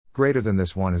Greater than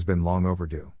this one has been long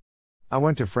overdue. I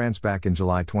went to France back in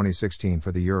July 2016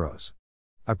 for the Euros.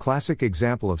 A classic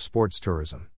example of sports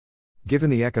tourism. Given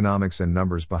the economics and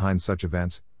numbers behind such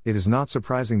events, it is not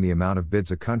surprising the amount of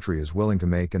bids a country is willing to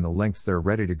make and the lengths they're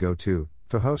ready to go to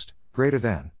host.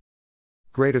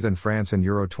 Greater than France and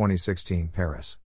Euro 2016 Paris.